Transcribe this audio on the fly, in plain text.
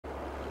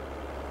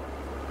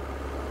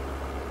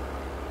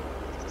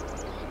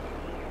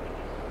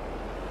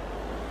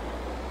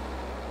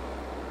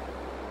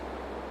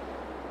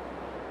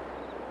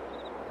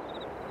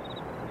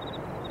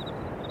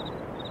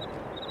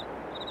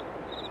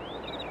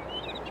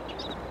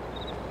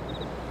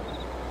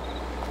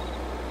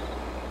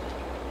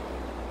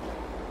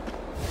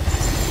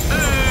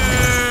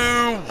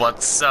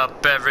What's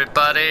up,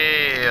 everybody?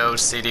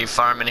 OCD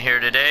Farming here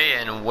today,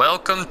 and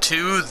welcome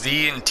to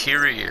the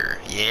interior.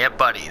 Yeah,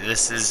 buddy,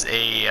 this is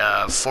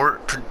a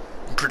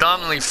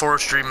predominantly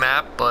forestry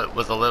map, but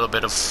with a little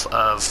bit of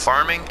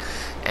farming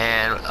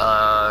and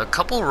a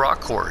couple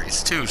rock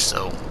quarries too.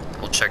 So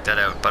we'll check that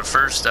out. But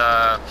first,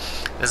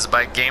 this is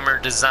by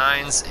Gamer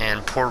Designs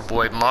and Poor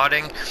Boy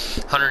Modding.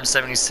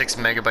 176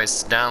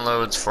 megabytes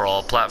downloads for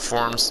all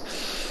platforms.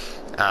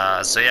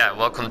 So yeah,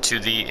 welcome to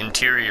the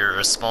interior,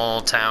 a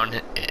small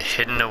town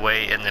hidden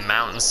away in the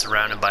mountains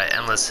surrounded by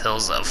endless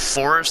hills of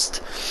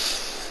forest.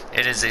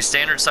 It is a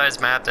standard sized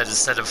map that is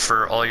set up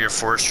for all your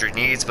forestry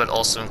needs, but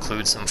also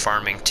includes some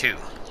farming too.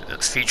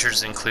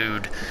 Features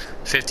include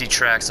 50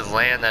 tracts of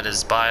land that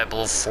is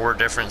buyable, 4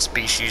 different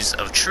species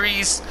of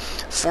trees,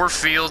 4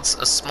 fields,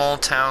 a small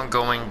town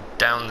going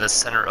down the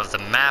center of the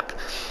map,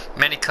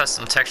 many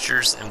custom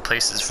textures and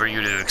places for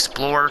you to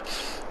explore.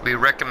 We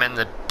recommend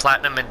the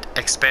Platinum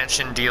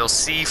Expansion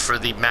DLC for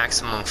the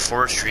maximum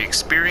forestry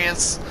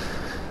experience.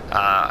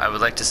 I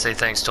would like to say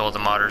thanks to all the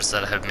modders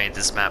that have made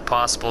this map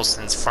possible.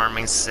 Since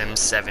Farming Sim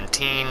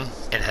 17,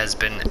 it has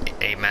been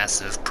a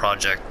massive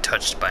project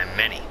touched by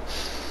many.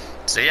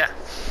 So yeah,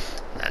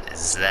 that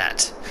is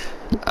that.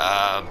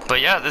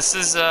 But yeah, this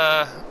is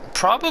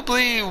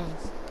probably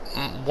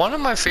one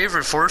of my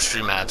favorite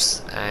forestry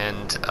maps,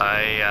 and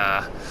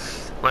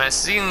when I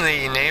seen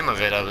the name of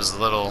it,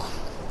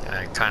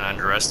 I kind of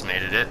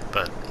underestimated it,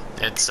 but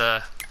it's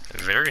a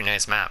very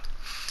nice map.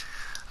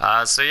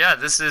 So yeah,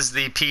 this is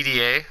the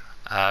PDA.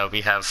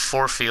 We have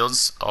 4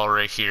 fields all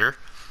right here.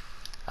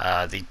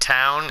 The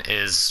town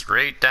is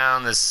right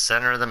down the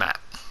center of the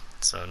map.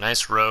 So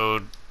nice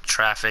road,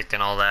 traffic,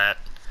 and all that.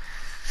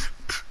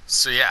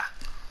 So yeah.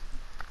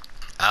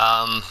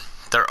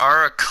 There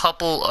are a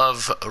couple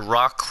of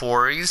rock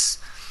quarries.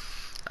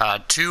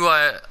 Two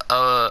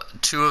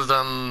of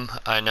them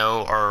I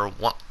know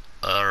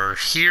are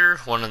here.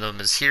 One of them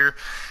is here,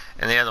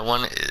 and the other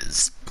one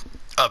is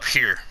up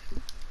here.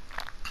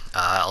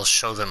 I'll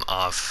show them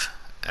off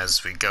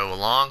as we go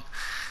along,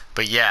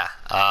 but yeah,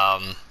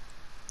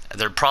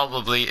 there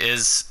probably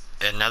is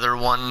another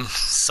one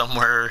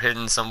somewhere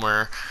hidden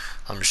somewhere,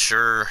 I'm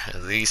sure,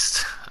 at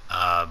least,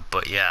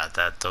 but yeah,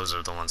 those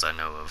are the ones I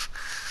know of.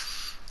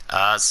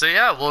 So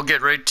yeah, we'll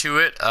get right to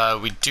it.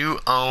 We do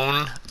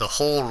own the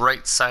whole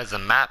right side of the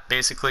map,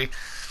 basically.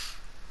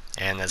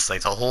 And it's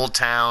like the whole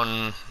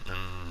town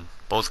and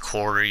both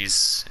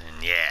quarries,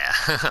 and yeah,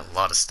 a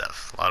lot of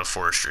stuff, a lot of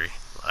forestry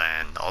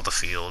and all the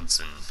fields,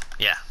 and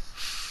yeah.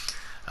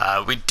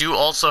 We do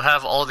also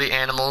have all the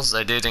animals.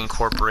 I did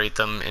incorporate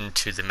them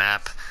into the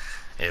map.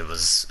 It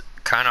was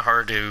kind of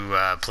hard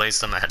to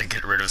place them. I had to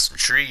get rid of some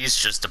trees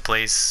just to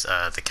place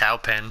the cow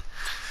pen,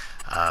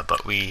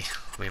 but we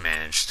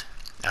managed.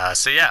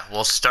 So yeah,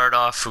 we'll start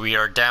off. We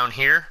are down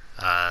here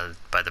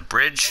by the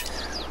bridge.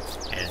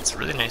 And it's a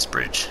really nice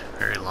bridge,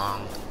 very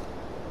long,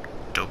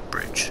 dope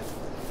bridge,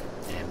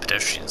 and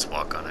pedestrians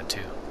walk on it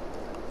too,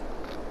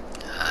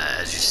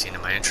 as you've seen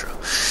in my intro.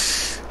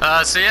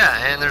 So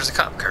yeah, and there's a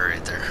cop car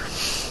right there.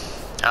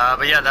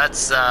 But yeah,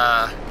 that's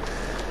that.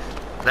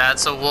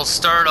 So we'll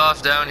start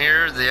off down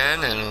here at the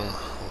end, and we'll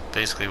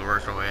basically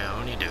work our way out.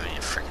 What are you doing,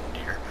 you freaking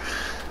deer?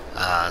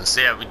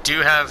 So yeah, we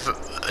do have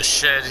a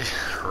shed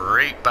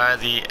right by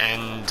the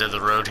end of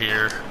the road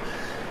here,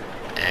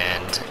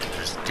 and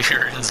there's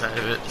deer inside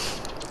of it.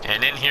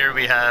 And in here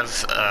we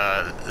have,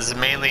 this is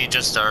mainly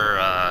just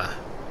our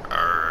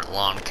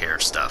lawn care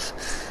stuff.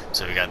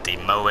 So we got the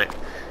Mow It,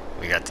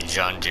 we got the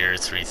John Deere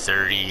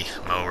 330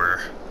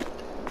 mower,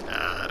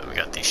 we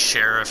got the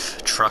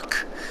Sheriff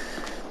truck,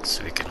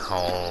 so we can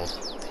haul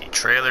the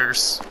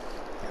trailers,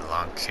 the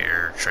lawn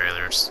care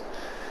trailers.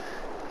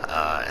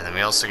 And then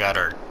we also got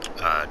our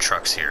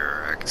trucks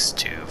here, our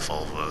X2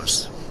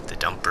 Volvos, the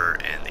dumper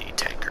and the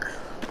tanker,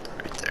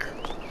 right there.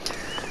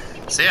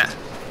 So yeah,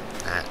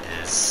 that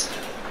is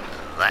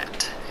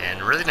that,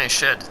 and really nice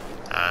shed.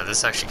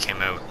 This actually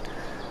came out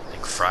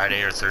like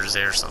Friday or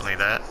Thursday or something like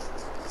that.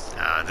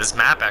 This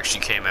map actually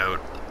came out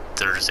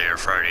Thursday or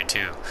Friday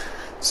too.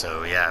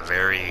 So yeah,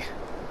 very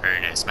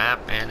nice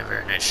map and a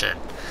very nice shed.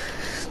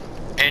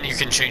 And you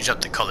can change up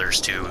the colors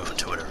too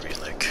to whatever you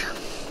like.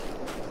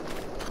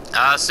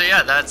 So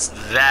yeah, that's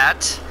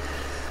that.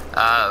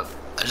 I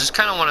just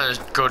kind of want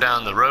to go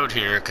down the road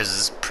here because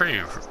it's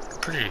pretty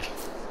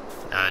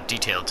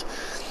detailed.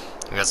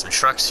 We got some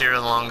trucks here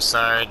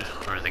alongside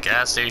where the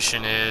gas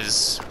station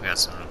is. We got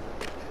some,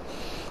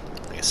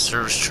 like, a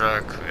service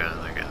truck. We got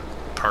like a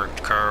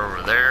parked car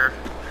over there.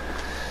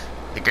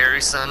 The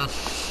Gary son.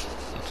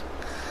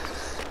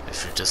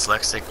 If you're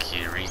dyslexic,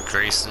 you read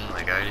Grayson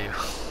like I do,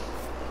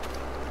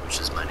 which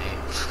is my name.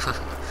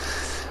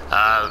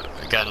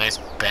 We got a nice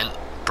bent,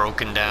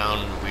 broken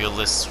down,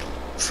 wheelless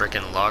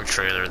freaking log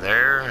trailer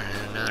there,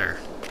 and another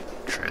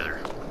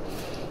trailer.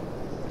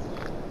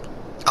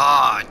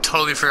 Ah, I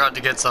totally forgot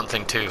to get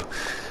something too.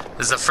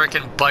 There's a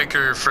freaking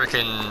biker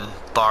freaking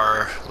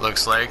bar,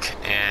 looks like,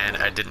 and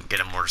I didn't get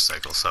a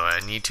motorcycle, so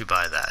I need to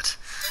buy that.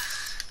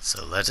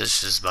 So let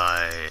us just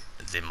buy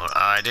the more.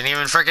 I didn't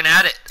even freaking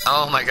add it.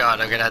 Oh my god,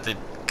 I'm gonna have to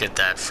get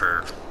that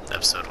for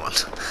episode 1.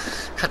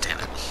 God damn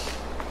it.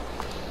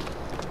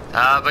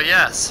 But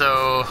yeah,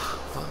 so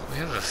well, we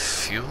have a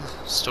fuel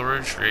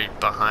storage right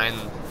behind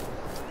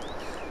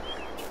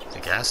the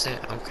gas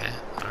station. Okay,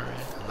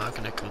 alright. I'm not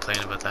gonna complain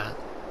about that.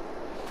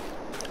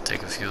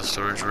 Take a fuel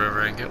storage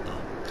wherever I can get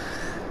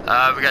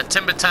one. We got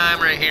timber time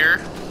right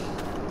here.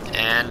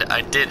 And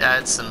I did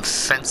add some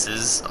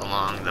fences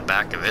along the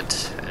back of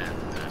it. And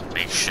a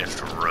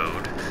makeshift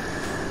road.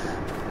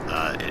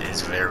 It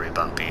is very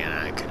bumpy and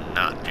I could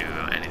not do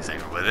anything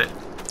with it.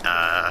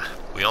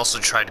 We also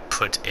tried to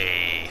put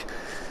a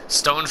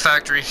stone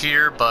factory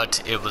here,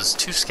 but it was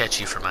too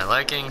sketchy for my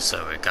liking,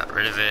 so we got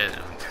rid of it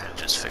and we kind of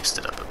just fixed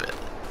it up a bit.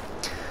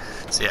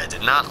 So yeah, it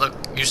did not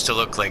used to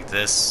look like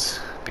this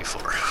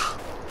before.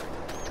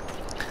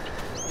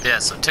 Yeah,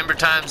 so timber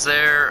time's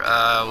there.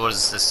 What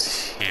is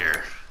this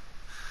here?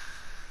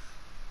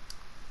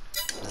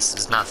 This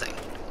is nothing.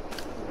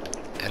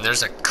 And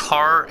there's a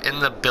car in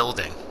the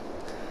building.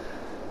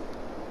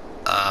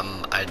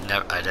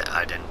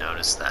 I didn't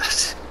notice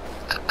that.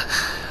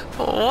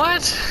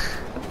 What?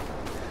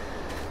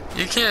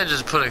 You can't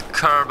just put a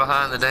car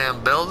behind the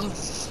damn building,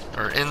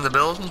 or in the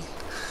building.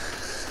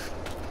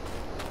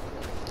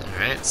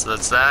 Alright, so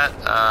that's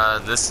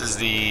that. This is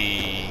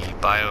the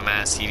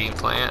biomass heating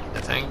plant,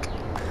 I think.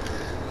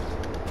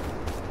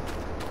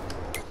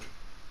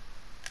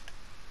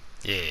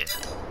 Yeah.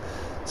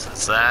 So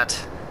that's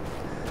that.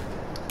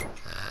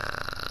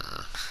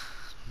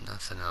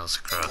 Nothing else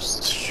across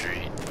the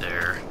street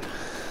there.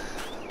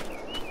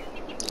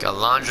 Got a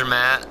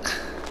laundromat.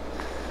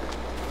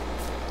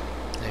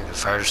 Maybe a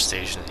fire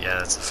station. Yeah,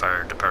 that's the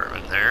fire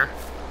department there.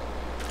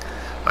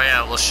 Oh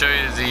yeah, we'll show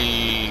you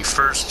the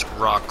first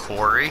rock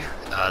quarry.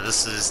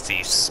 This is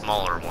the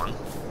smaller one.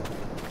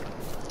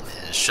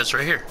 And it's just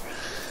right here.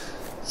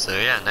 So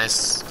yeah,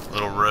 nice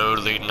little road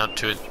leading up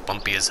to it.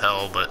 Bumpy as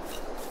hell, but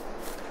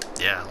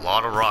yeah, a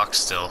lot of rocks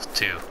still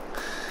too.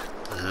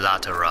 A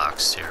lot of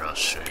rocks. Here, I'll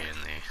show you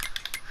in the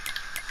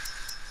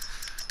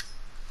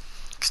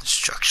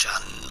construction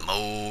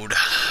mode.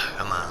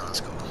 Come on,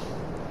 let's go.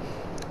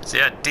 So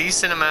yeah,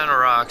 decent amount of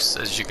rocks,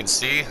 as you can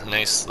see.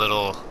 Nice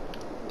little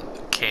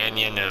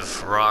canyon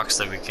of rocks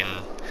that we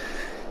can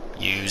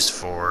use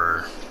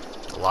for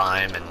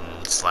lime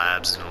and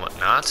slabs and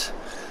whatnot.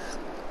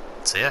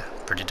 So yeah,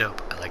 pretty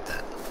dope. I like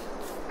that.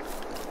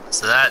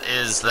 So that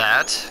is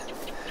that.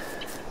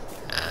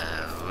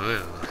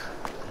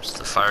 There's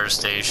the fire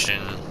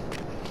station.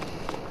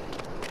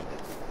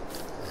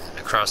 And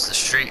across the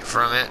street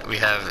from it, we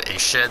have a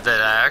shed that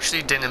I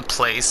actually didn't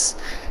place,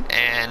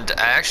 and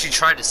I actually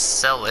tried to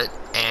sell it,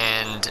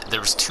 and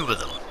there was 2 of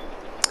them.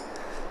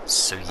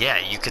 So yeah,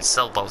 you could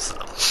sell both of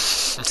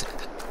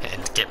them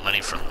and get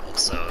money from them.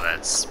 So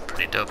that's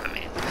pretty dope. I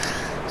mean,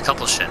 a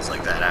couple sheds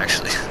like that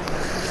actually.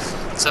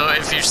 So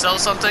if you sell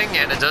something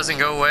and it doesn't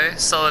go away,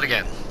 sell it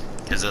again,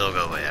 because it'll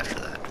go away after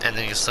that, and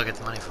then you'll still get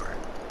the money for it.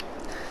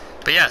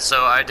 But yeah,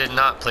 so I did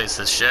not place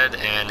this shed,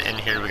 and in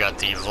here we got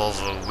the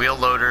Volvo wheel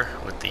loader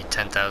with the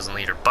 10,000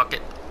 liter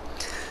bucket.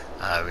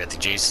 We got the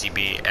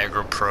JCB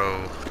Agro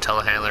Pro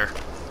telehandler,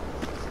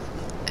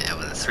 and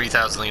with a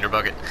 3,000 liter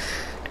bucket,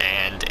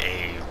 and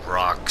a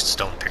rock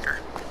stone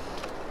picker.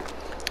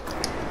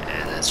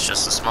 And it's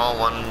just a small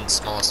one,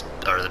 smallest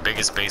or the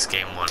biggest base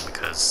game one,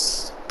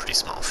 because pretty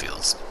small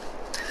fields.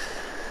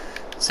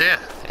 So yeah,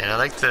 and I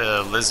like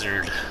the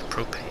lizard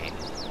propane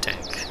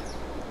tank.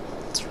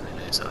 It's really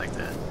nice. I like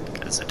that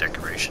as a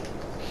decoration.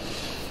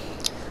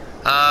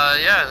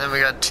 Yeah, and then we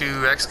got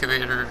 2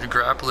 excavator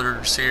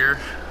grapplers here.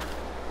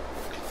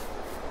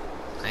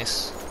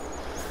 Nice.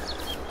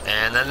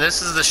 And then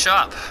this is the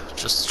shop,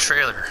 just a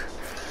trailer.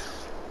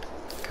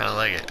 Kind of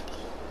like it.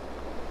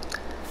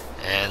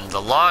 And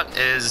the lot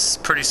is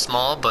pretty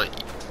small,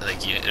 but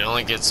like it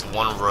only gets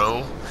 1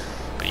 row,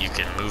 but you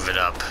can move it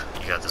up.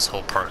 You got this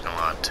whole parking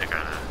lot to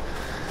kind of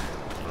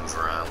move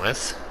around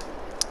with.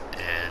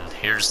 And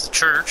here's the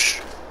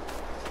church.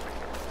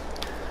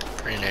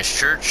 Pretty nice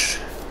church.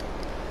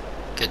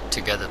 Get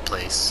together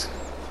place.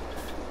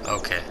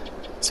 Okay,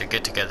 it's a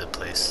get together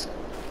place.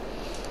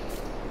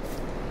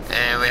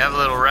 And we have a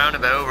little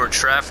roundabout where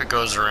traffic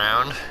goes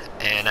around,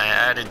 and I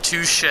added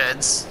 2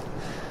 sheds,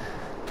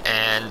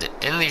 and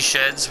in these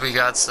sheds we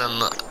got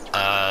some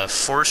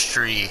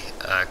forestry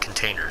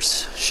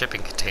containers,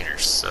 shipping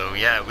containers. So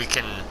yeah, we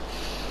can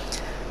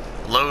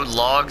load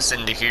logs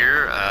into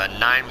here,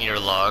 9-meter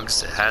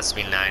logs. It has to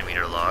be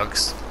 9-meter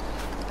logs.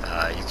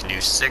 You can do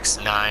 6,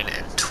 9,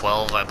 and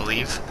 12, I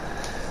believe.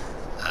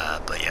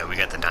 But yeah, we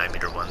got the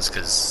 9-meter ones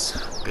because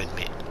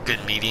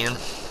good median.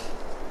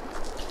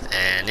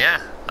 And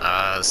yeah,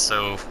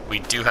 so we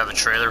do have a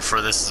trailer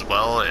for this as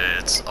well.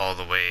 It's all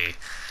the way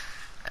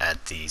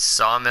at the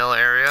sawmill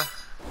area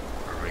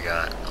where we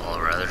got all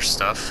our other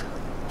stuff.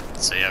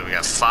 So yeah, we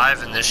got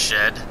 5 in this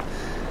shed.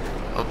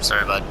 Oh,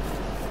 sorry, bud.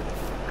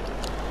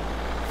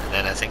 And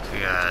then I think we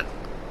got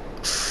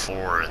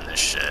 4 in this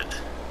shed.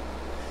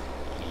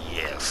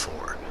 Yeah,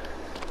 4.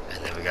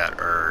 And then we got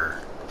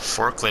our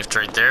forklift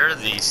right there,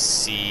 the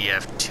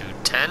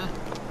CF210,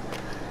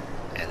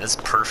 and it's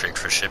perfect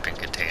for shipping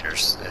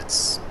containers.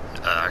 It's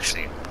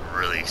actually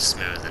really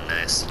smooth and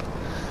nice.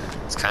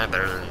 It's kind of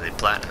better than the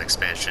Platinum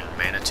expansion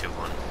Manitou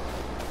one.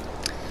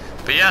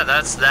 But yeah,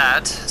 that's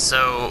that.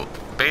 So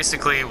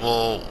basically,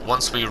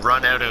 once we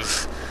run out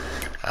of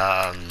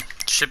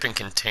shipping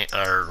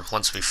or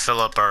once we fill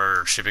up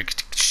our shipping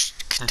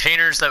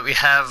containers that we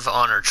have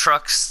on our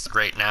trucks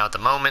right now at the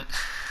moment,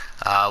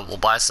 we'll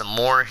buy some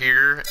more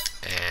here,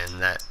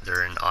 and that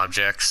they're in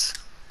objects,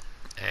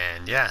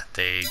 and yeah,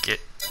 they get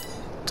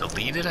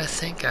deleted, I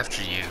think,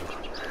 after you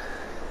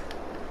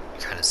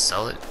kind of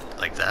sell it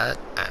like that.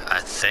 I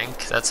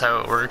think that's how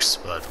it works,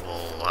 but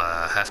we'll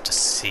have to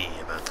see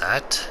about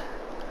that.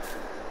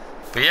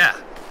 But yeah,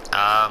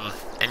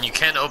 and you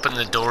can open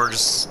the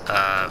doors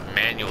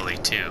manually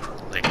too,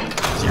 like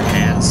with your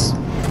hands,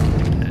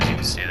 as you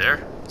can see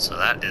there. So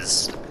that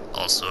is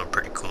also a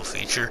pretty cool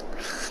feature.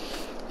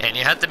 And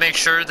you have to make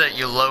sure that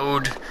you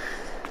load,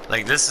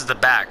 like this is the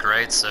back,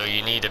 right? So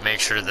you need to make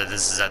sure that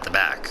this is at the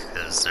back,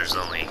 because there's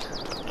only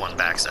one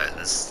back side.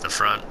 This is the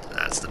front,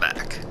 that's the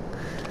back.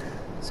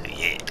 So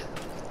yeah.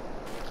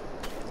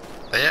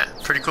 But yeah,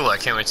 pretty cool. I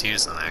can't wait to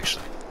use them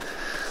actually.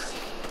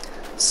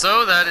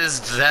 So that is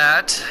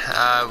that.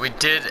 We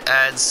did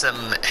add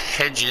some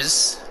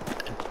hedges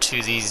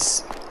to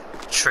these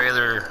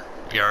trailer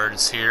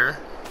yards here.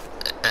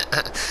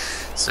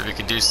 So we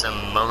could do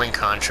some mowing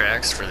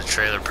contracts for the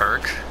trailer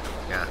park.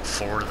 We got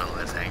 4 of them,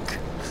 I think.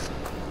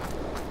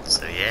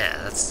 So yeah,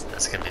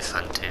 that's gonna be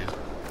fun too.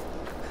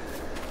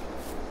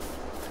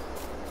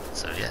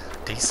 So yeah,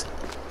 decent.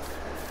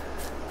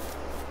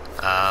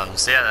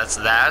 So yeah, that's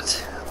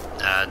that.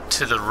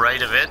 To the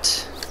right of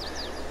it,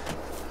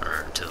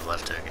 or to the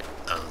left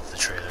of the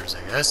trailers,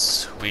 I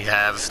guess, we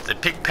have the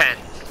pig pen,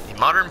 the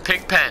modern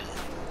pig pen.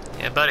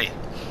 Yeah, buddy.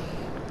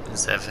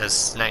 This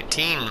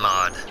FS19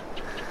 mod.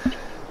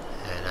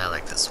 And I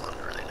like this one,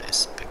 really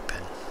nice big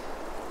pen.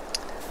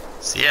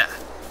 So yeah,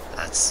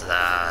 that's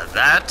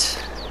that.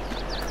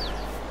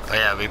 Oh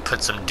yeah, we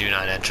put some do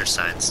not enter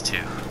signs too,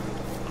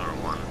 or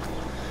one.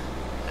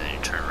 And then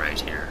you turn right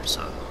here,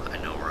 so I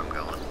know where I'm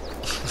going.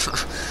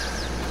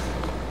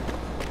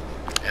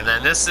 And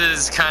then this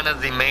is kind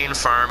of the main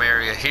farm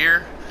area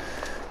here.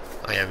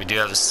 Oh yeah, we do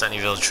have a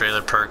Sunnyvale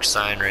Trailer Park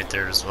sign right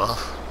there as well.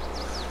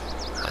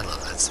 I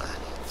love that sign.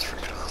 It's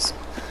freaking awesome.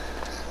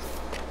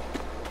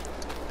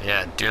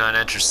 Yeah, do not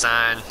enter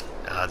sign.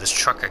 This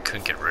truck I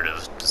couldn't get rid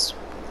of. This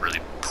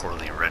really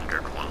poorly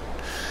rendered one.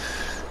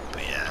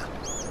 But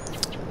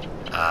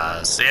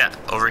yeah. So yeah,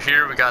 over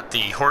here we got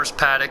the horse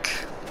paddock.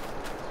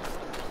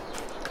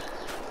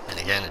 And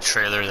again, a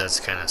trailer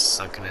that's kind of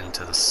sunken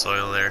into the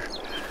soil there.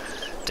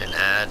 Didn't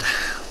add,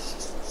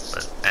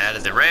 but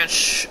added the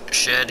ranch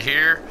shed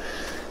here.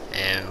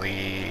 And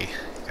we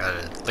got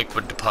a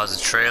liquid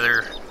deposit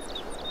trailer,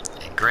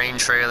 a grain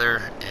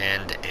trailer,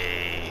 and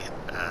a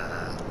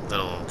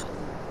little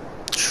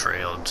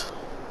trailed,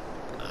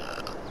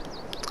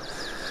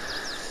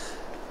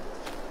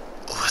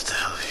 what the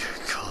hell do you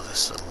call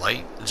this, a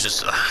light?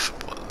 Just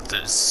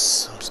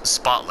this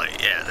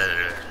spotlight, yeah,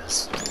 there it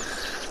is.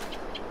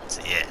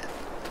 So yeah,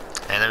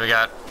 and then we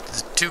got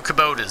the 2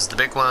 Kubotas, the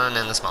big one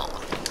and the small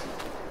one.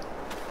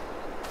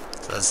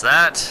 So that's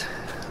that.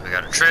 We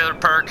got a trailer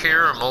park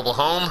here, a mobile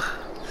home.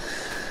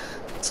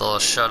 It's all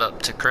shut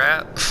up to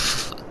crap.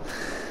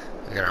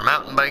 We got our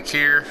mountain bike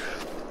here.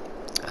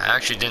 I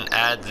actually didn't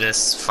add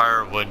this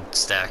firewood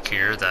stack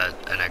here,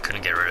 and I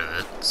couldn't get rid of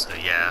it, so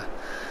yeah,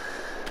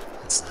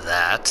 it's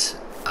that.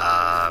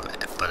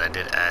 But I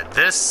did add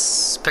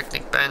this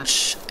picnic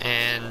bench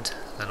and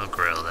little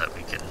grill that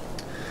we can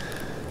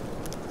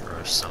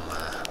roast some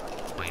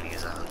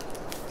weenies on.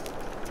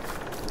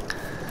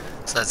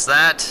 So that's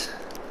that.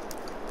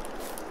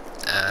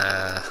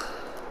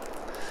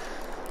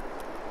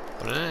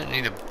 What did I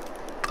need to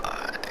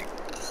buy? Okay.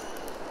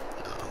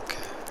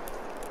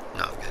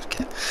 No, I'm good.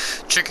 Okay.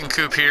 Chicken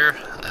coop here.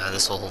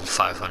 This will hold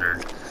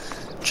 500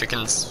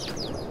 chickens.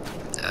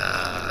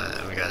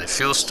 We got a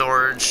fuel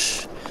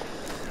storage,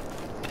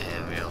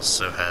 and we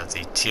also have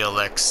the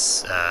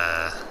TLX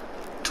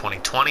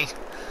 2020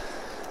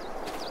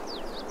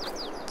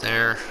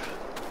 there,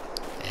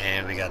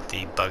 and we got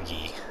the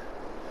buggy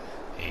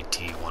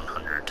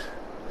AT100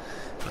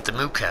 with the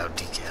moo cow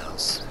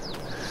decals.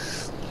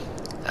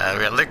 We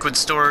got liquid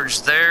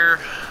storage there,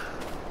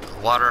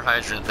 water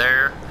hydrant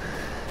there,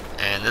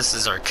 and this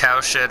is our cow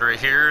shed right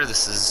here.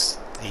 This is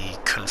the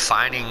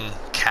confining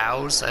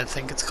cows, I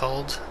think it's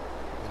called,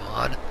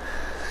 mod.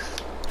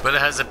 But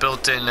it has a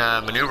built-in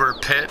manure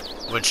pit,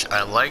 which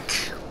I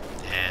like,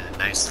 and a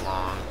nice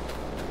long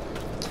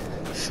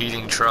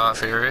feeding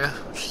trough area,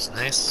 which is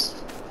nice.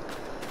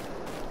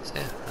 So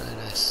yeah, really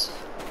nice.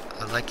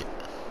 I like it.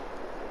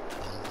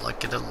 I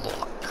like it a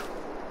lot.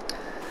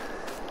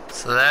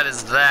 So that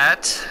is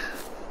that.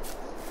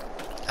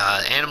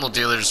 Animal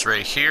dealers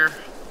right here,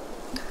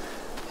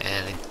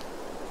 and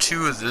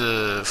 2 of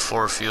the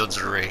 4 fields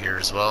are right here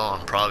as well.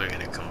 I'm probably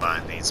going to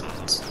combine these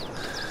ones.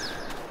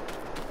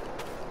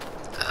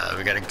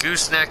 We got a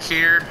gooseneck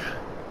here,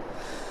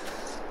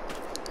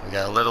 We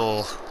got a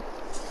little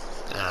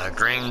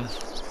grain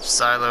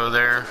silo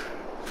there.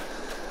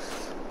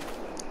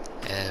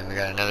 And we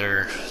got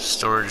another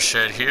storage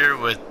shed here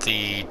with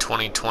the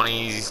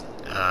 2020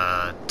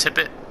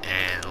 tippet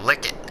and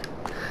licket.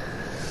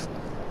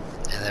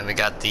 And then we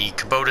got the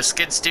Kubota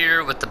skid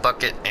steer with the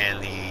bucket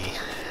and the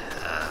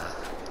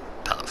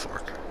pallet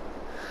fork.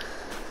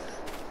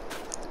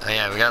 Oh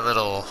yeah, we got a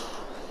little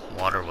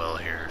water well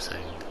here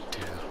thing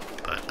too,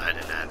 but I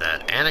didn't add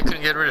that, and I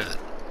couldn't get rid of it.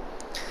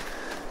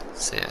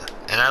 So yeah,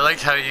 and I like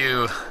how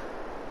you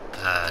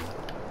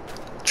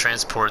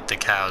transport the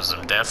cows.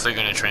 I'm definitely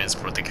going to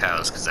transport the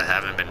cows because I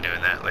haven't been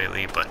doing that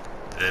lately, but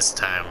this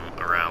time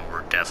around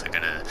we're definitely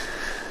going to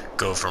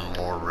go for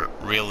more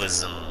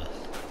realism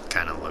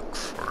kind of look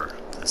for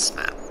this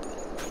map.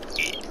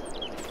 Yeah.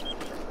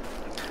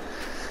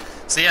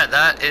 So yeah,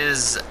 that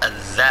is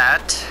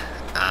that.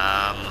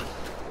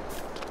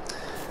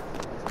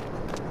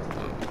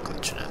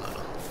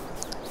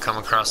 Come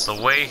across the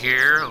way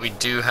here, we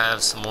do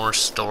have some more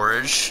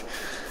storage.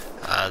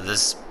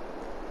 This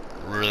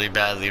really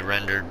badly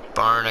rendered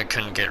barn I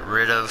couldn't get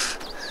rid of,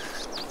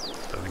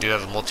 but we do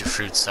have a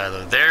multi-fruit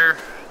silo there.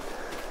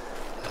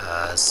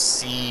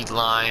 Seed,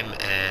 lime,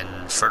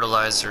 and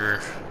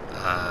fertilizer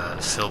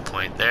fill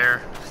point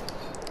there.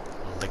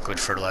 Liquid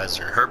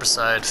fertilizer and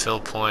herbicide fill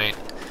point,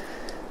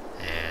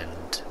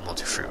 and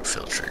multi-fruit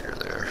fill trigger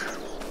there.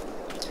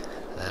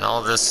 And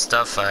all this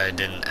stuff I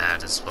didn't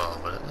add as well,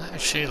 but it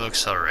actually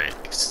looks alright.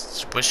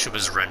 Wish it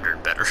was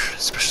rendered better,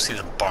 especially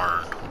the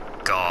barn. Oh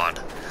God,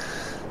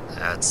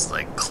 that's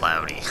like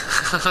cloudy.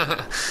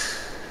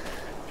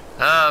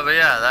 But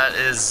yeah, that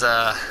is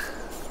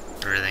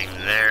everything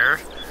there.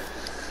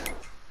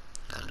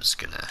 I'm just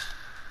gonna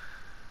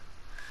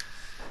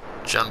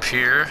jump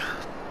here.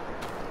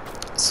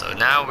 So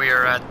now we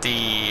are at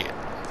the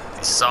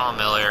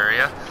sawmill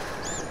area,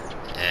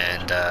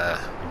 and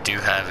we do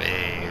have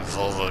a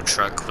Volvo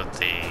truck with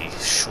the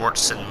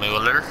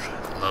Schwarzenmuller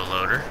low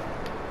loader.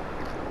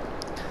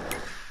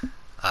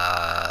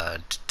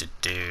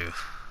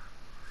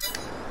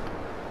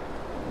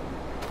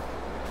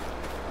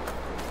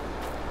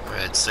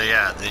 Right, so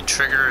yeah, the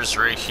trigger is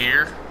right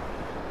here.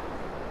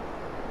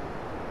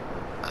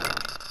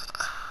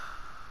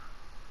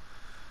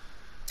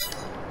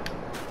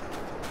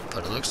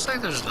 But it looks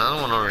like there's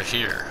another one over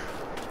here.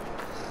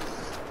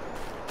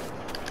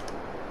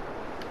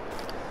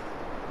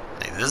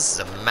 Like, this is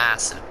a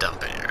massive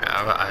dumping area.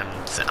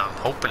 I'm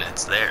hoping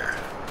it's there.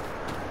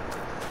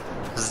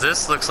 'Cause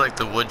this looks like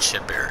the wood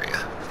chip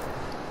area.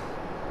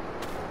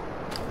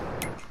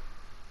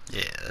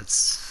 Yeah,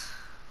 that's...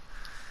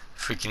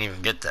 if we can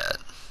even get that.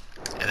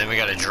 And then we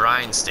got a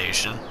drying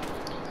station.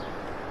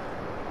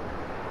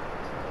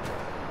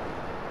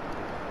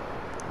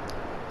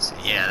 So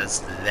yeah, that's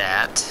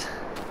that.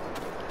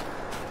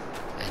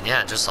 And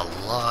yeah, just a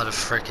lot of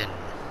freaking...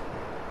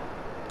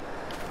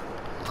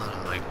 a lot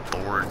of like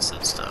boards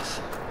and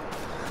stuff.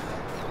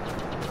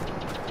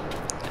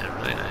 Yeah,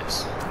 really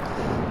nice.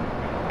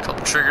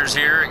 Couple triggers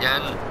here,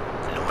 again,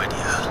 no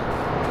idea.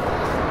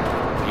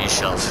 We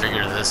shall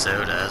figure this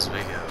out as we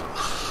go.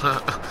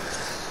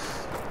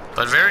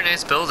 But very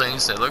nice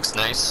buildings, it looks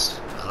nice.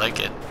 I like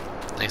it.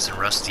 Nice and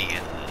rusty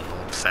and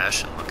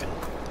old-fashioned looking.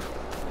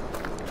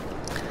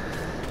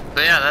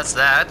 But yeah, that's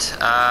that.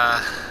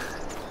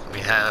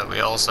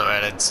 We also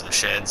added some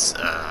sheds.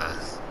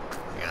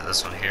 We got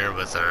this one here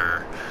with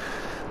our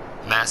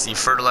Massey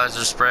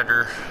fertilizer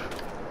spreader.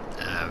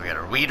 We got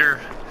our weeder,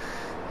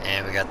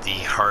 and we got the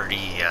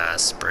Hardy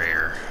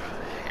sprayer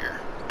here,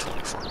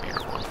 24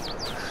 meter one.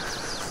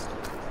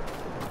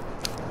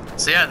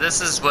 So yeah, this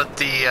is what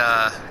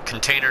the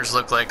containers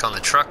look like on the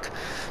truck.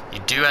 You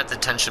do have to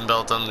tension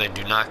belt them; they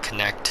do not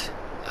connect.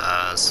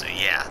 So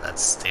yeah,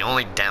 that's the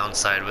only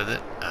downside with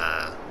it.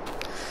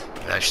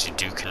 You actually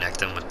do connect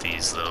them with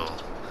these little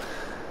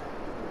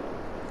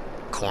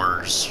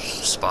corners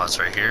spots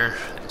right here,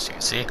 as you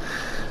can see.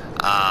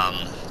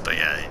 But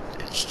yeah,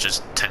 it's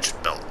just tension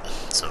belt.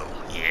 So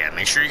yeah,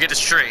 make sure you get it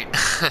straight.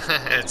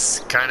 It's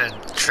kind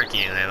of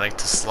tricky and they like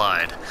to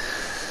slide.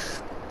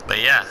 But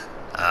yeah,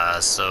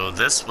 so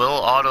this will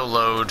auto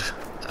load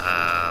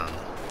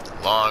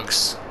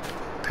logs,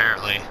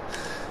 apparently.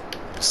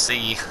 We'll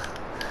see.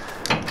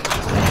 I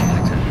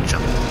couldn't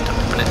jump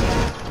open it.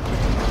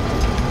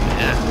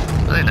 Yeah,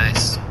 really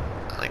nice.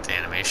 I like the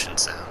animation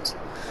sounds.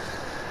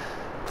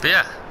 But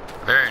yeah,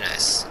 very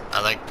nice.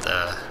 I like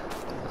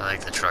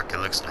the truck. It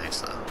looks nice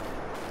though.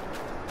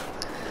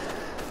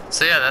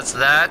 So yeah, that's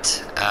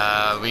that.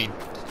 We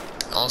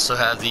also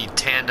have the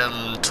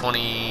tandem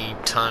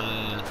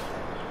 20-ton,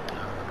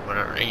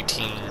 whatever,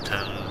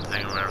 18-ton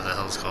thing, whatever the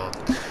hell it's called,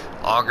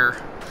 auger.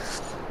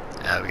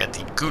 We got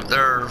the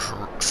Gutler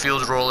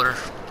field roller.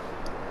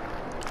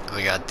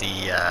 We got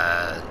the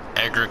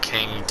Agri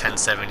King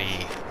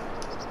 1070.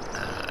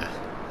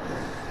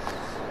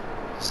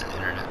 Is it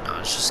internet? No,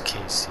 it's just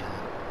case.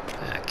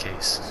 Yeah,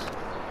 case.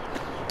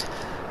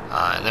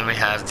 And then we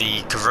have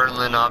the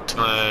Kverlin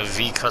Optima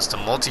V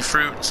Custom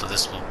Multifruit. So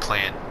this will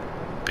plant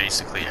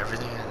basically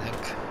everything, I think.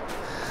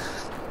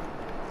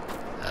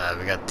 We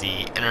We got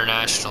the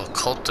International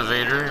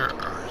Cultivator,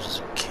 or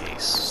is it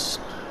Case?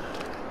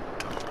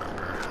 Don't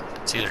remember.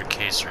 It's either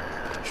Case or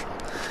International.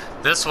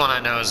 This one I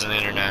know is an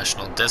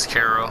International Disc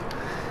Harrow,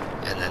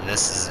 and then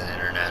this is an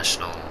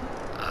International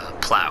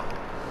Plow.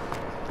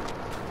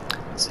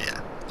 So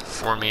yeah,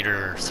 4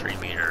 meter, 3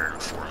 meter,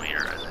 and 4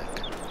 meter, I think.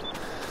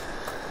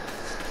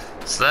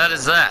 So that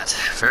is that.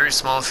 Very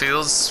small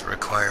fields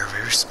require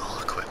very small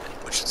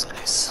equipment, which is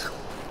nice.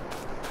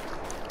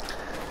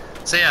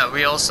 So yeah,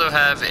 we also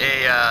have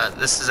a,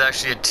 this is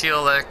actually a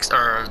TLX,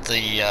 or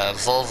the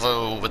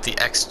Volvo with the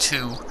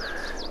X2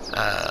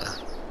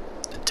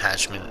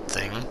 attachment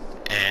thing,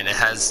 and it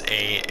has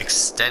a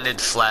extended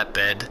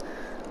flatbed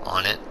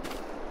on it,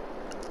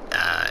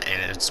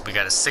 and we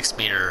got a 6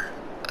 meter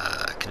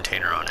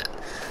container on it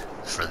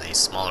for the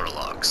smaller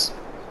logs.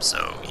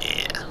 So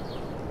yeah.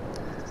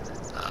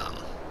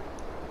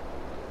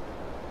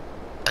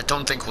 I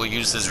don't think we'll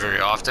use this very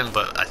often,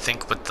 but I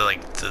think with the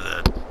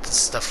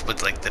stuff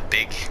with like the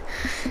big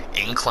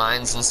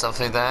inclines and stuff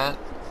like that,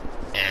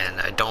 and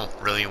I don't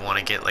really want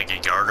to get like a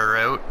yarder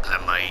out, I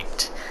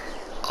might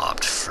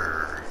opt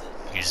for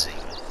using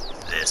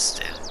this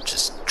and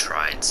just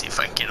try and see if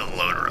I can get a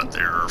loader up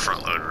there or a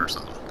front loader or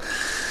something.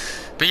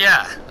 But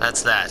yeah,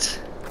 that's that.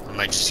 I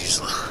might just use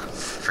a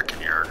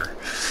freaking yarder.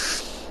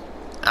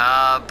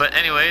 But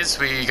anyways,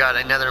 we got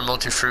another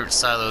multi-fruit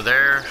silo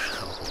there,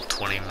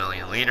 20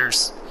 million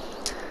liters.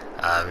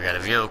 We got a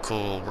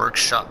vehicle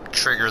workshop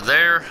trigger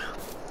there,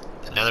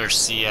 another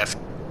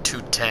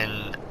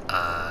CF210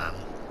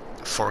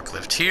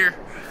 forklift here.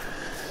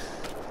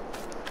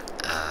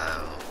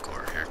 We'll go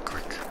over here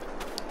quick.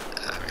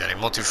 We got a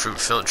multi-fruit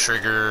fill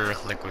trigger,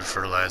 liquid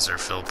fertilizer,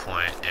 fill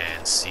point,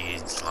 and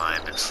seeds,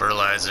 lime, and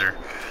fertilizer.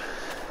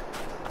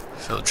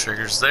 Fill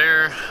triggers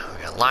there.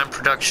 We got lime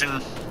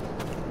production.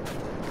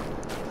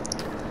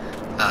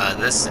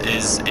 This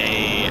is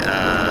a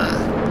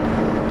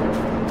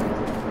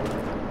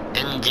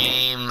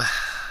in-game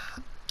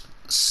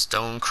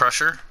stone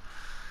crusher.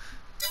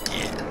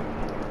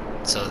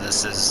 Yeah. So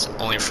this is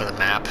only for the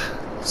map.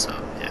 So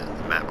yeah,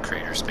 the map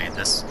creators made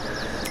this,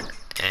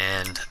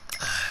 and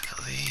I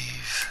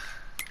believe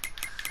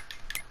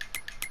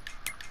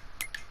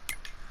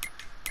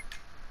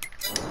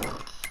I'm in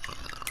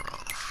the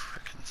wrong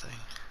freaking thing.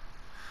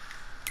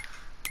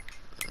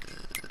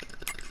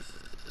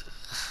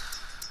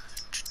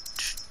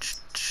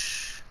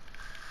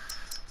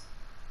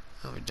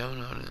 Oh, we don't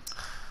own it.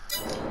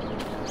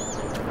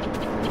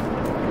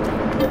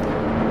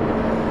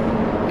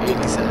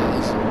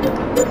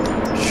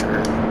 80,000.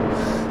 Sure,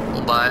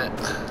 we'll buy it.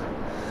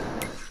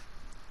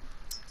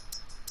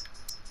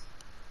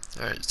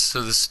 Alright,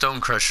 so the stone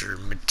crusher,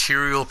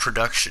 material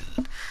production.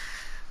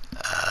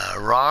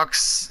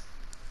 Rocks,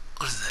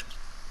 what is that?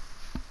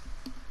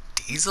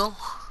 Diesel?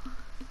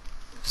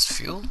 Just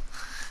fuel?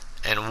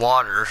 And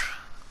water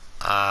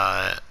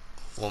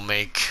will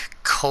make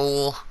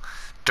coal,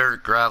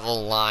 dirt,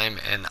 gravel, lime,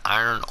 and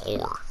iron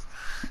ore.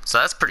 So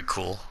that's pretty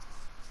cool.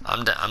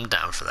 I'm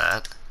down for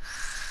that.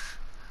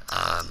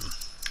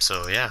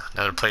 So yeah,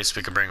 another place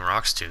we can bring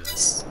rocks to.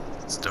 That's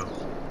dope.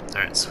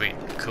 Alright, sweet,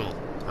 cool.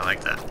 I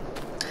like that.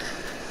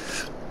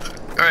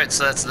 Alright,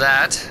 so that's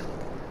that.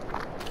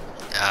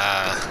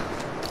 I'm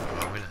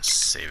gonna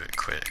save it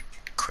quick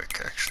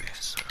actually.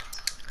 So.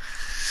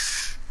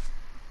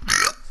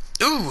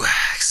 Ooh,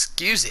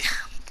 excuse me.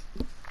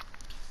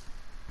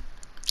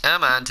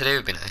 Come on, today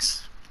would be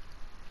nice.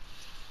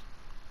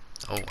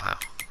 Oh wow.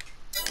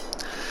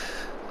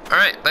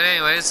 Alright, but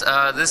anyways,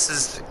 this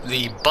is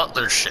the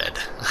butler shed.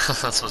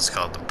 That's what it's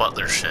called, the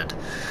butler shed.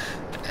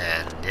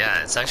 And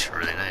yeah, it's actually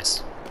really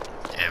nice.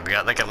 And we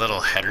got like a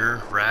little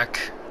header rack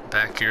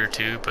back here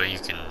too, but you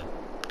can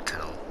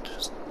kind of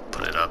just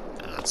put it up,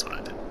 and that's what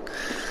I did.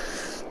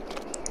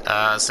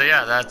 So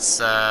yeah, that's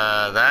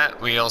that.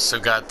 We also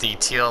got the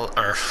TL,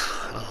 or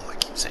I don't know why I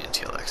keep saying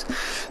TLX.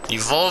 The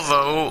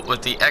Volvo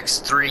with the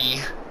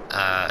X3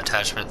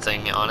 attachment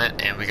thing on it,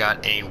 and we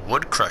got a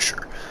wood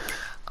crusher.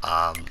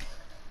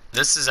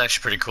 This is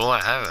actually pretty cool.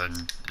 I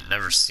haven't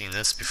never seen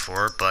this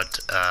before, but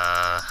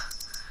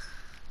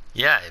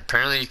yeah,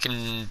 apparently you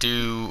can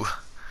do,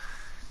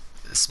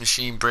 this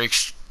machine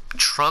breaks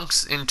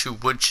trunks into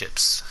wood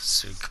chips.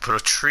 So you could put a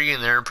tree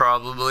in there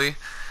probably,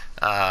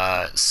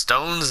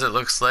 stones it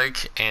looks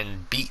like,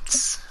 and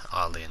beets,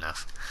 oddly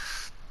enough.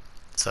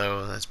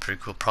 So that's pretty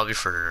cool, probably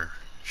for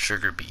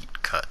sugar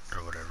beet cut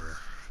or whatever.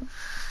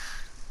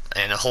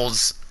 And it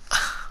holds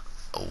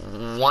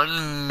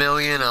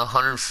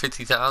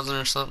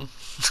 1,150,000 or something.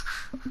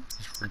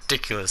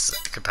 Ridiculous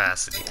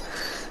capacity,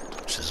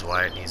 which is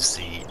why it needs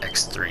the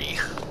X3.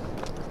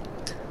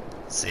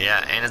 So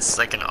yeah, and it's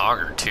like an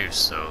auger too,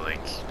 so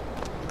like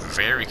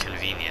very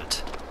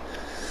convenient.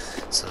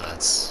 So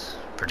that's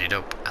pretty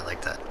dope. I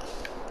like that.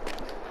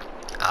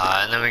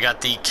 And then we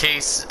got the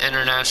Case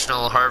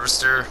International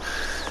Harvester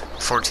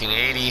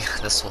 1480.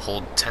 This will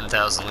hold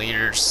 10,000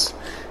 liters,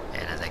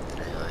 and I think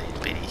the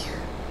bitty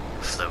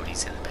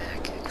floaties in the back.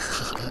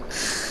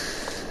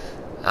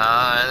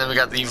 And then we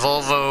got the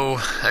Volvo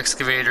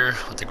excavator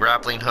with the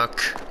grappling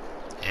hook,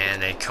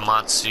 and a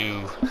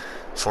Komatsu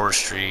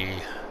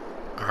Forestry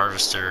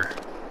Harvester,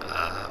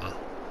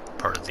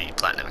 part of the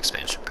Platinum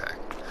expansion pack.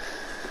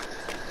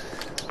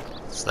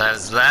 So that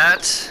is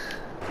that.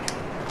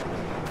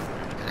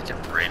 I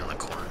can rain on the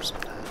corner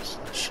sometimes.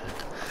 That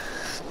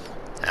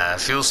shit.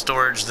 Fuel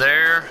storage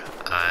there,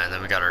 and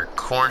then we got our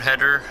corn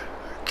header,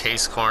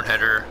 case corn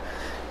header,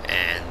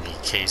 and the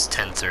case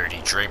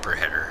 1030 draper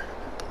header.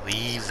 I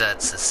believe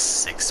that's a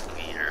 6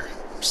 meter,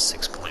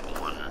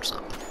 6.1 or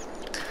something.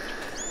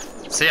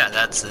 So yeah,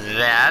 that's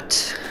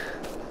that.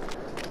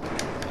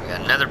 We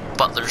got another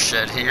butler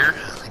shed here.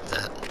 I like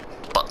that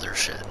butler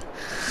shed.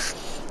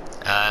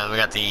 We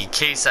got the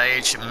Case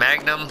IH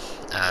Magnum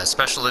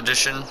Special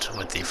Edition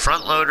with the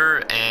front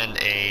loader and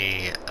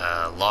a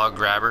log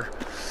grabber.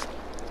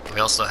 We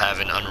also have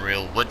an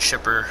Unreal wood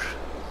chipper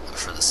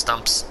for the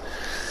stumps.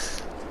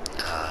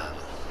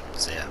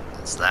 So yeah,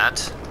 that's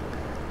that.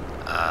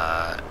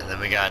 And then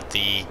we got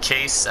the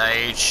Case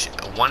IH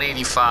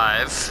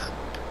 185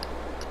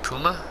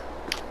 Puma.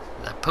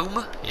 Is that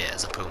Puma? Yeah,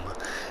 it's a Puma.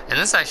 And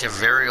this is actually a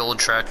very old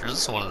tractor.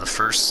 This is one of the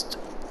first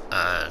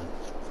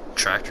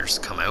tractors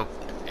to come out,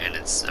 and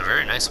it's a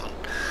very nice one.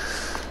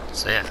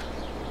 So yeah,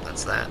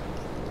 that's that.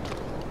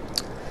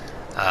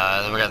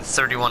 Then we got the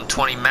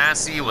 3120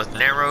 Massey with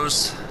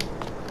narrows,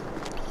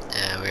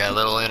 and we got a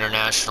little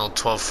International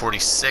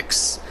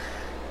 1246,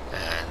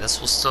 and this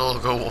will still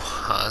go,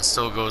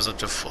 still goes up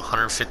to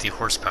 150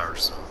 horsepower,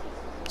 so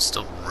it's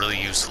still really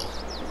useful.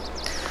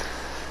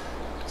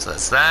 So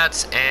that's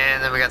that,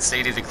 and then we got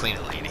Sadie the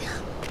Cleaning Lady.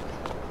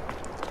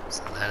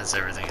 So that is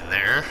everything in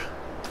there.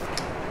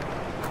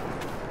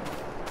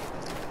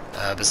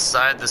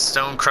 Beside the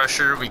Stone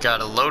Crusher, we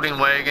got a loading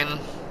wagon,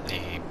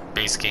 the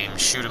base game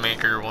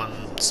Shootamaker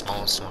one,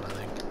 smallest one I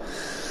think.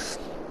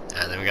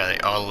 And then we got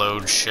the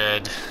all-load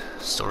shed,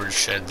 storage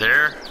shed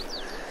there.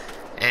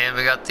 And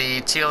we got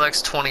the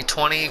TLX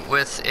 2020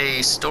 with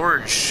a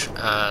storage,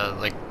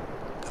 like,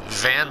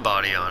 van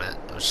body on it,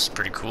 which is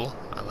pretty cool.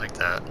 I like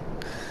that.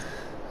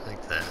 I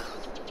like that.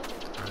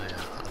 Oh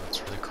yeah,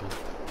 that's really cool.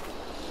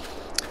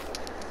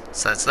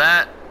 So that's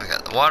that. We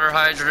got the water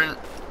hydrant.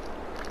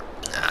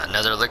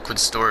 Another liquid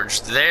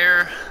storage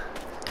there,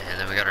 and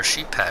then we got our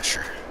sheep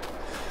pasture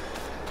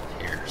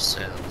here. So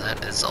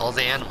that is all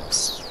the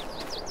animals.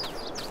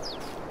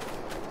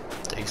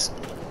 Decent.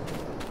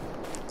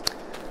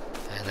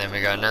 And then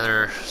we got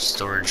another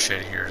storage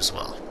shed here as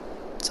well.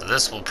 So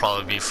this will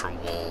probably be for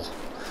wool,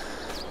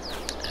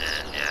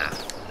 and yeah,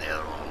 the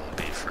other one will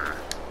be for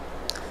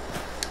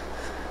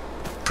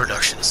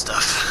production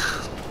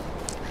stuff.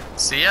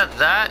 So yeah,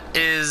 that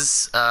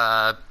is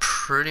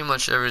pretty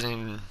much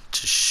everything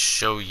to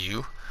show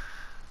you.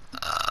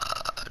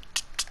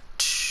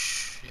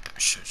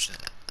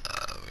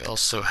 We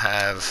also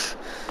have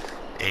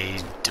a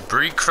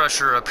debris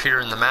crusher up here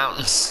in the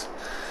mountains,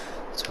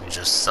 so we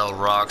just sell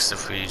rocks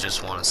if we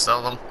just want to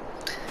sell them.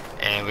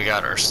 And we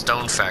got our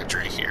stone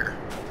factory here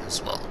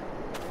as well,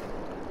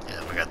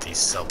 and we got the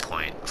sell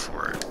point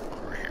for it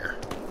over here.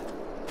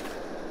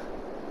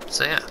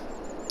 So yeah,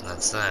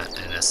 that's that.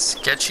 And a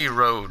sketchy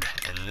road,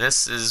 and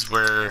this is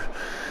where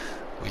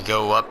we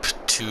go up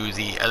to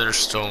the other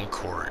stone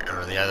quarry,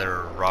 or the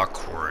other rock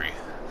quarry,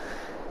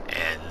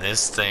 and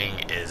this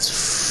thing is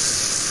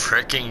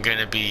freaking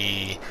gonna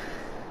be,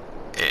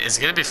 it's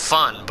gonna be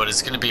fun, but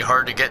it's gonna be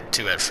hard to get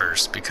to at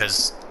first,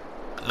 because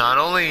not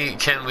only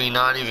can we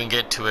not even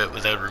get to it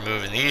without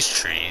removing these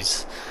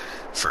trees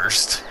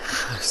first,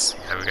 so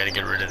yeah, we gotta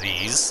get rid of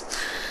these.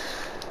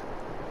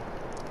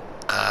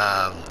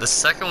 The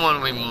second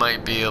one we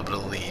might be able to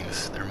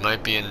leave. There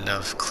might be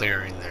enough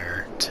clearing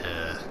there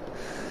to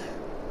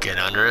get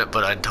under it,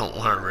 but I don't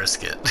want to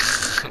risk it.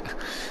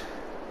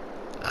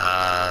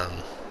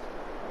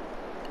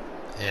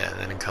 Yeah,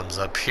 then it comes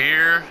up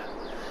here,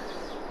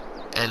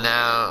 and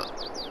now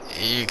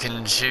you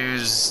can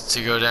choose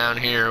to go down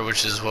here,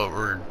 which is what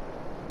we're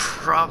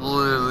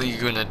probably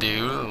gonna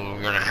do.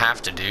 We're gonna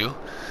have to do,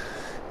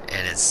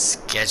 and it's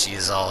sketchy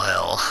as all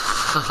hell.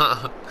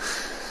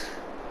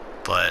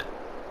 But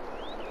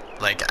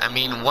like, I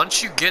mean,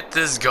 once you get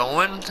this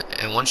going,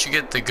 and once you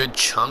get the good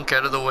chunk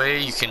out of the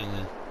way, you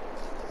can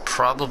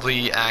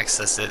probably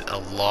access it a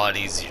lot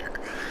easier.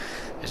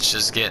 It's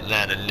just getting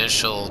that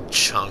initial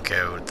chunk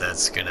out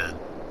that's gonna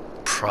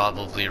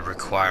probably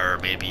require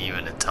maybe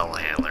even a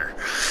telehandler.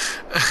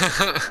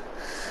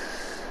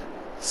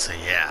 So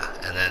yeah,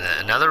 and then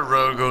another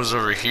road goes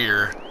over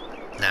here.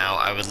 Now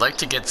I would like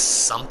to get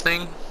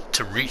something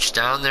to reach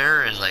down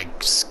there and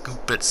like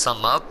scoop it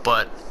some up,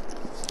 but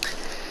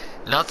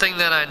nothing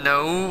that I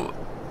know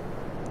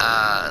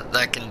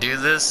that can do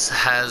this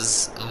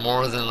has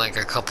more than like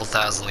a couple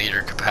thousand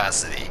liter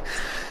capacity.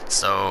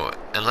 So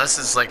unless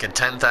it's like a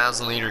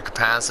 10,000 liter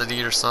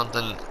capacity or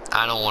something,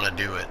 I don't want to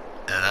do it,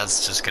 and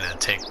that's just gonna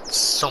take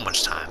so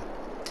much time.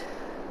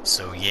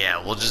 So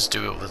yeah, we'll just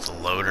do it with a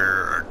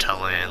loader or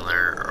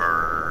telehandler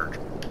or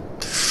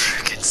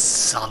freaking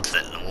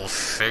something. We'll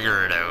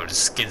figure it out. A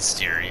skid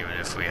steer even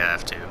if we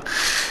have to.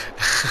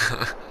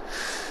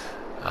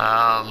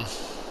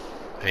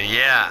 But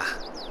yeah,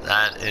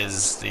 That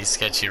is the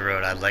sketchy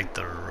road. I like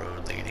the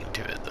road leading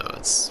to it though.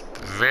 It's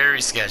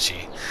very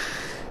sketchy.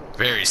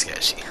 Very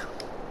sketchy.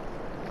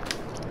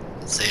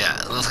 So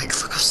yeah,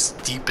 like look how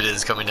steep it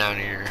is coming down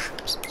here.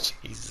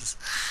 Jesus.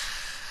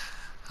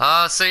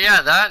 So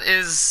yeah, that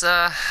is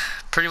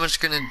pretty much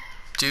gonna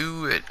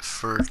do it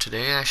for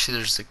today. Actually,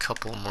 there's a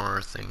couple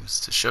more things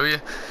to show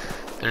you.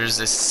 There's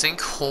a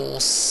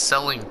sinkhole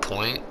selling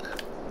point.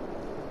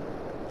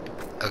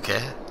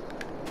 Okay.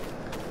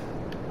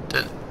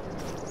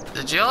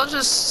 Did y'all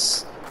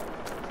just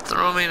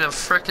throw me in a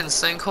frickin'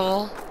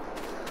 sinkhole?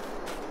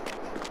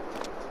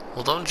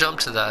 Well, don't jump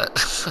to that.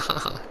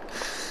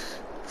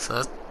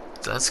 So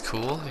that's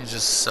cool. You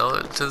just sell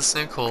it to the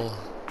sinkhole.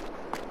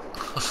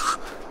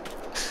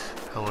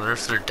 I wonder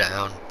if they're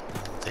down.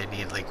 They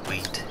need like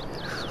weight.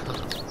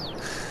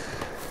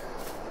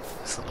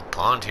 This little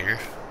pond here.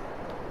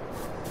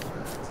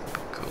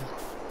 Cool.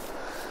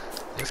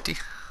 Nifty.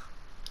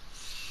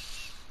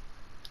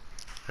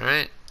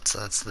 Alright, so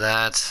that's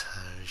that. I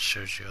already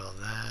showed you all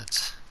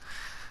that.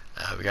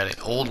 We got an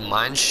old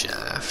mine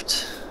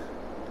shaft.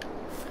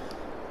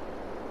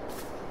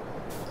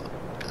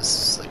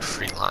 This is like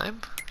free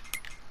lime.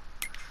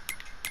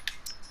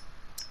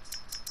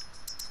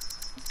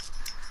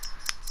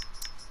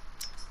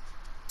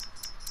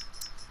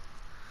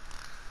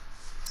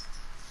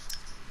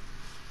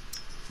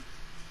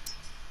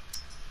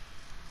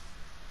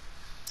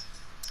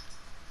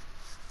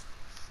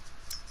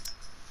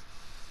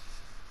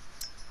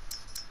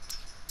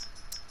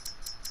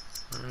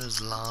 Where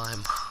is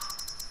lime?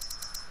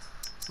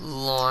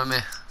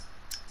 Limey.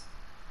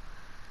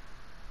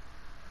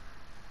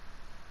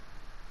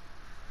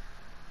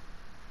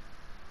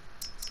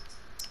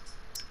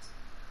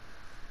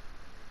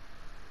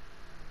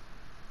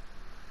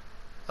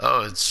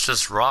 Oh, it's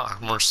just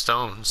rock, more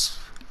stones.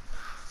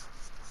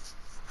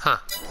 Huh.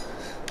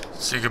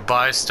 So you could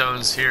buy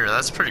stones here.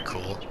 That's pretty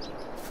cool.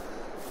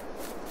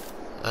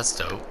 That's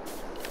dope.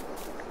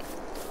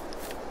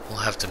 We'll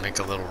have to make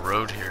a little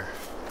road here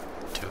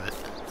to it.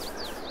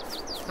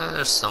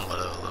 There's somewhat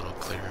of a little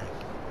clearing.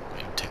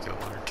 Maybe take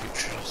out one or two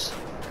trees.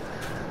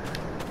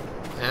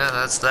 Yeah,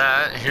 that's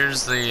that.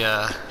 Here's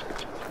the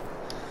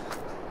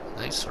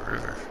nice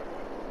river.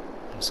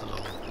 It's a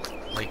little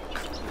lake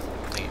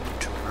leading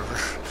to a river.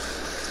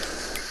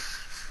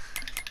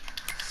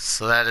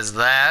 So that is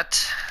that.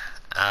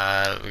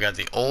 We got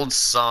the old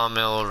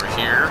sawmill over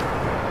here.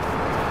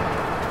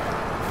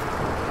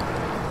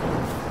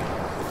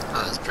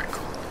 Oh, that's pretty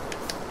cool.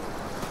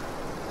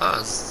 Oh,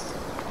 it's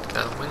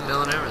got a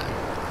windmill and everything.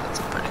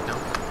 That's pretty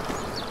dope.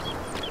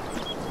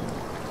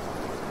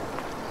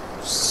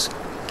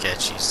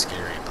 Sketchy,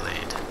 scary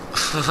blade.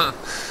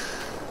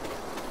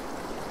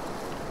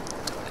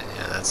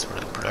 Yeah, that's where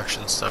the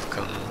production stuff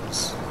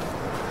comes.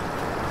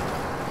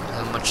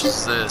 How much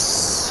is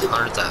this?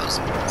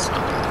 100,000. That's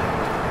not bad.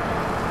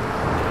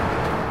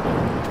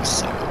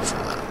 So go for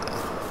that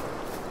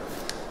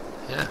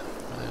though. Yeah,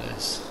 really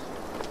nice.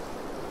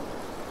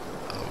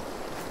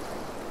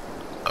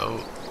 Oh,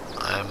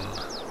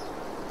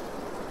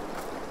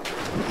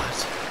 what?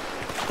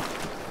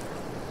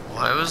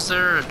 Why was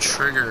there a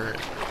trigger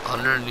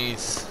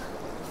underneath?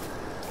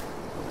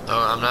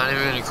 Oh, I'm not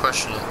even gonna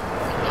question it.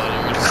 I'm not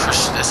even gonna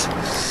question it.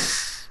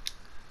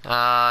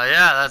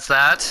 Yeah, that's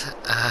that.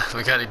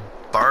 We got a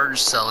barge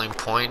selling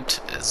point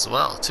as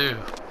well, too.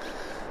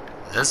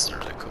 This is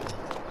really cool.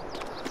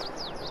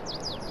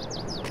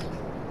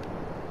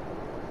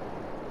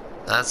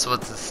 That's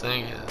what the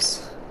thing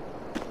is.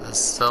 The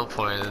sell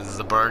point is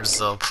the barge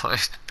sell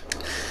point.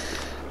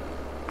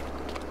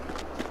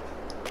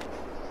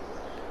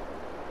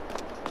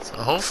 So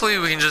hopefully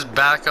we can just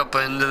back up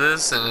into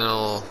this and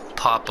it'll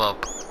pop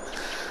up.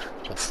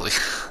 Hopefully.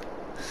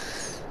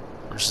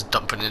 We're just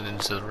dumping it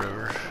into the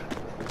river.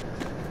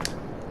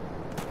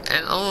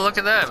 And oh, look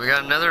at that. We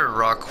got another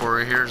rock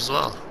quarry here as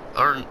well.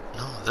 Or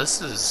no,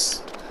 this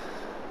is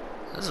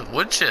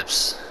wood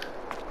chips.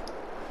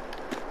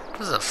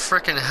 This is a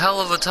freaking hell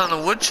of a ton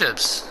of wood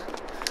chips.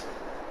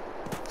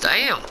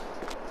 Damn.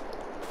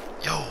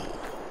 Yo,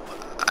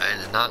 I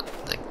did not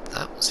think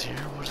that was here.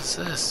 What is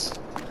this?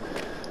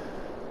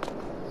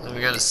 Then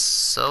we got a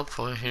sell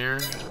point here.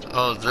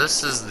 Oh,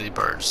 this is the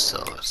barge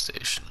sell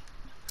station.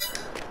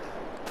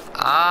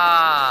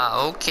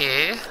 Ah,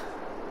 okay.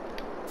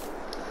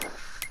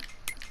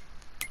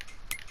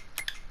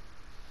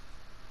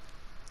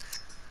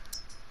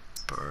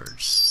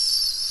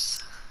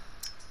 Birds.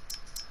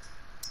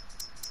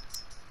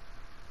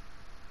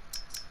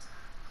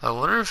 I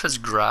wonder if it's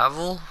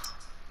gravel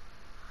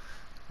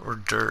or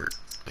dirt,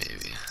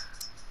 maybe.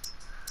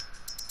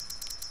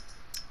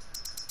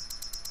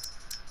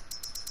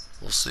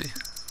 We'll see.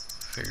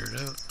 Figure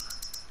it out.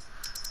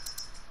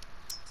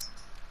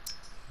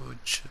 Wood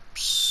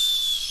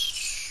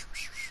chips.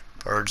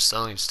 Barge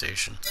selling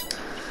station.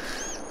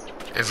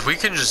 If we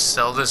can just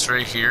sell this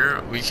right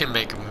here, we can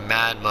make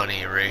mad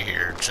money right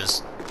here.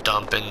 Just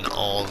dumping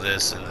all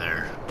this in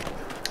there.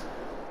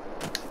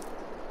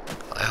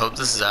 I hope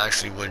this is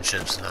actually wood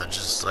chips, not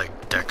just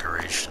like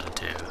decoration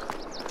too.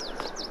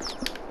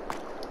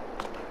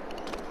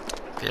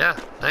 yeah,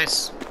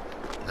 nice.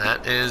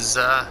 That is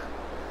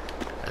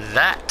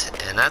that,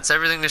 and that's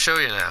everything to show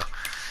you now.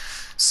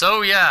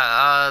 So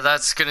yeah,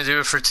 that's gonna do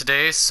it for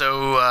today.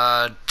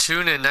 So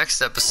tune in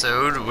next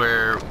episode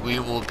where we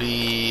will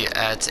be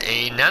at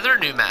another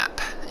new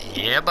map.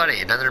 Yeah,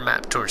 buddy, another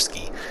map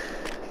Torski.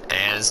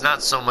 And it's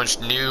not so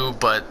much new,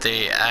 but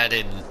they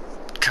added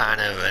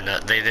kind of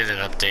they did an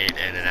update,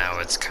 and now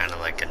it's kind of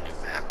like a new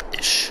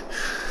map-ish.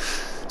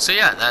 So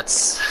yeah,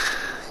 that's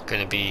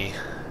gonna be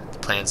the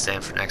plan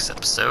stand for next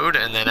episode,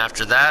 and then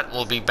after that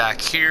we'll be back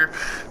here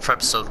for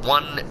episode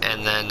 1,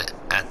 and then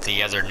at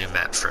the other new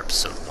map for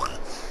episode 1.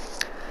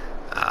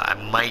 I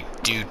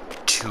might do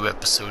 2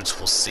 episodes,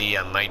 we'll see.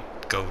 I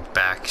might go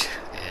back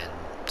and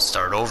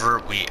start over.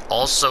 We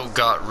also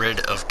got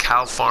rid of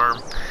Cow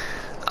Farm.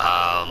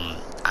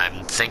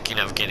 I'm thinking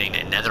of getting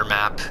another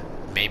map,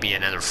 maybe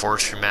another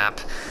Forestry map,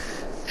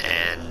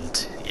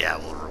 and yeah,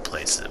 we'll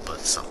replace it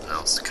with something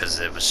else, because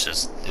it was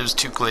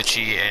too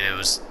glitchy, and it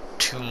was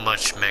too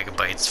much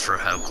megabytes for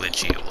how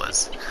glitchy it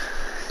was.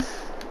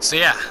 So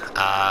yeah,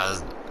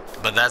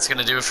 but that's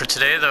gonna do it for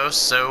today though,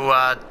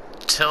 so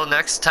till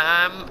next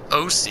time,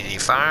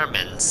 OCD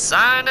Fireman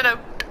signing out.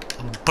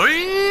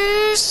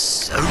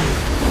 Peace out.